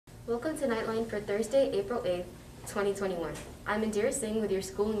Welcome to Knightline for Thursday, April 8th, 2021. I'm Indira Singh with your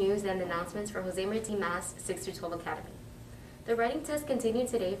school news and announcements for Jose Marti MAST 6-12 Academy. The writing test continued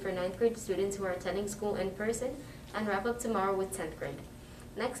today for 9th grade students who are attending school in person and wrap up tomorrow with 10th grade.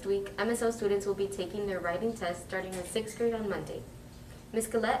 Next week, MSL students will be taking their writing test starting with 6th grade on Monday. Ms.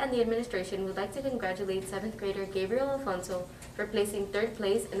 Collette and the administration would like to congratulate 7th grader Gabriel Alfonso for placing 3rd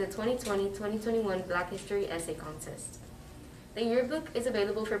place in the 2020-2021 Black History Essay Contest. The yearbook is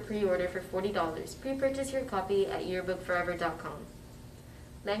available for pre-order for $40. Pre-purchase your copy at yearbookforever.com.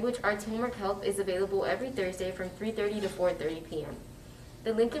 Language Arts Homework Help is available every Thursday from 3:30 to 4:30 p.m.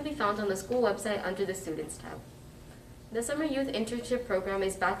 The link can be found on the school website under the Students tab. The Summer Youth Internship Program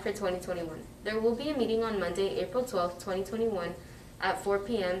is back for 2021. There will be a meeting on Monday, April 12, 2021 at 4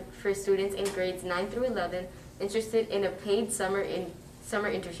 p.m. for students in grades 9 through 11 interested in a paid summer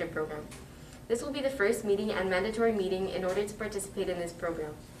internship program. This will be the first meeting and mandatory meeting in order to participate in this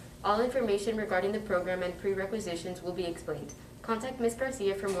program. All information regarding the program and prerequisitions will be explained. Contact Ms.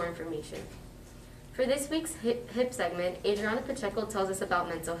 Garcia for more information. For this week's HIP segment, Adriana Pacheco tells us about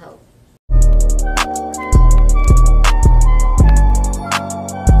mental health.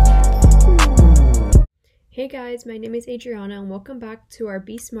 Hey guys, my name is Adriana and welcome back to our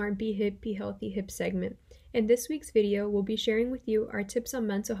Be Smart, Be Hip, Be Healthy HIP segment. In this week's video, we'll be sharing with you our tips on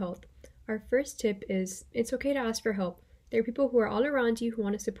mental health. Our first tip is, it's okay to ask for help. There are people who are all around you who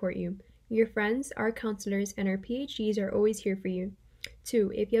want to support you. Your friends, our counselors, and our PhDs are always here for you.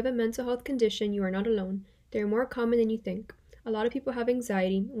 2. If you have a mental health condition, you are not alone. They are more common than you think. A lot of people have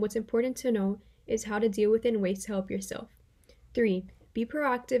anxiety, and what's important to know is how to deal with it and ways to help yourself. 3. Be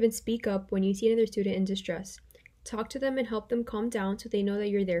proactive and speak up when you see another student in distress. Talk to them and help them calm down so they know that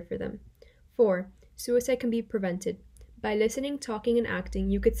you're there for them. 4. Suicide can be prevented. By listening, talking, and acting,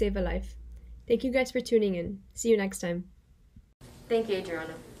 you could save a life. Thank you guys for tuning in. See you next time. Thank you,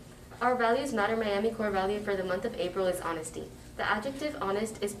 Adriana. Our Values Matter Miami core value for the month of April is honesty. The adjective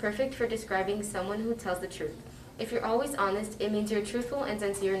honest is perfect for describing someone who tells the truth. If you're always honest, it means you're truthful and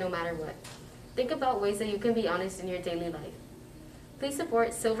sincere no matter what. Think about ways that you can be honest in your daily life. Please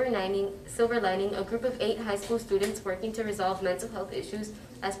support Silver Lining, a group of 8 high school students working to resolve mental health issues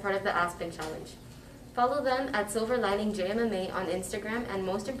as part of the Aspen Challenge. Follow them at Silver Lining JMMA on Instagram, and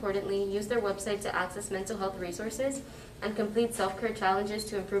most importantly, use their website to access mental health resources and complete self-care challenges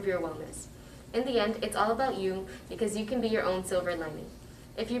to improve your wellness. In the end, it's all about you because you can be your own silver lining.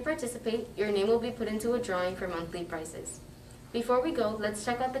 If you participate, your name will be put into a drawing for monthly prizes. Before we go, let's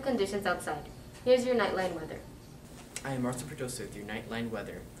check out the conditions outside. Here's your Knightline weather. I am Marti with your Knightline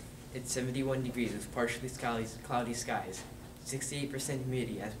weather. It's 71 degrees with partially cloudy skies, 68%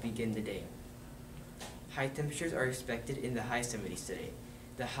 humidity as we begin the day. High temperatures are expected in the high 70s today.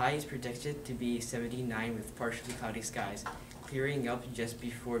 The high is projected to be 79 with partially cloudy skies, clearing up just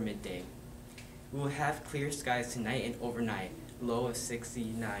before midday. We will have clear skies tonight and overnight, low of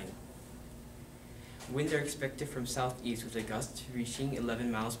 69. Winds are expected from southeast with a gust reaching 11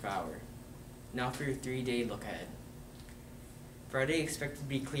 miles per hour. Now for your 3-day look ahead. Friday expected to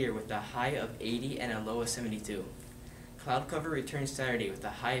be clear with a high of 80 and a low of 72. Cloud cover returns Saturday with a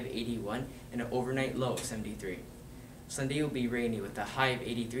high of 81 and an overnight low of 73. Sunday will be rainy with a high of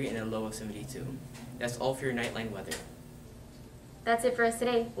 83 and a low of 72. That's all for your Knightline weather. That's it for us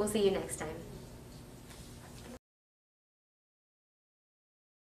today. We'll see you next time.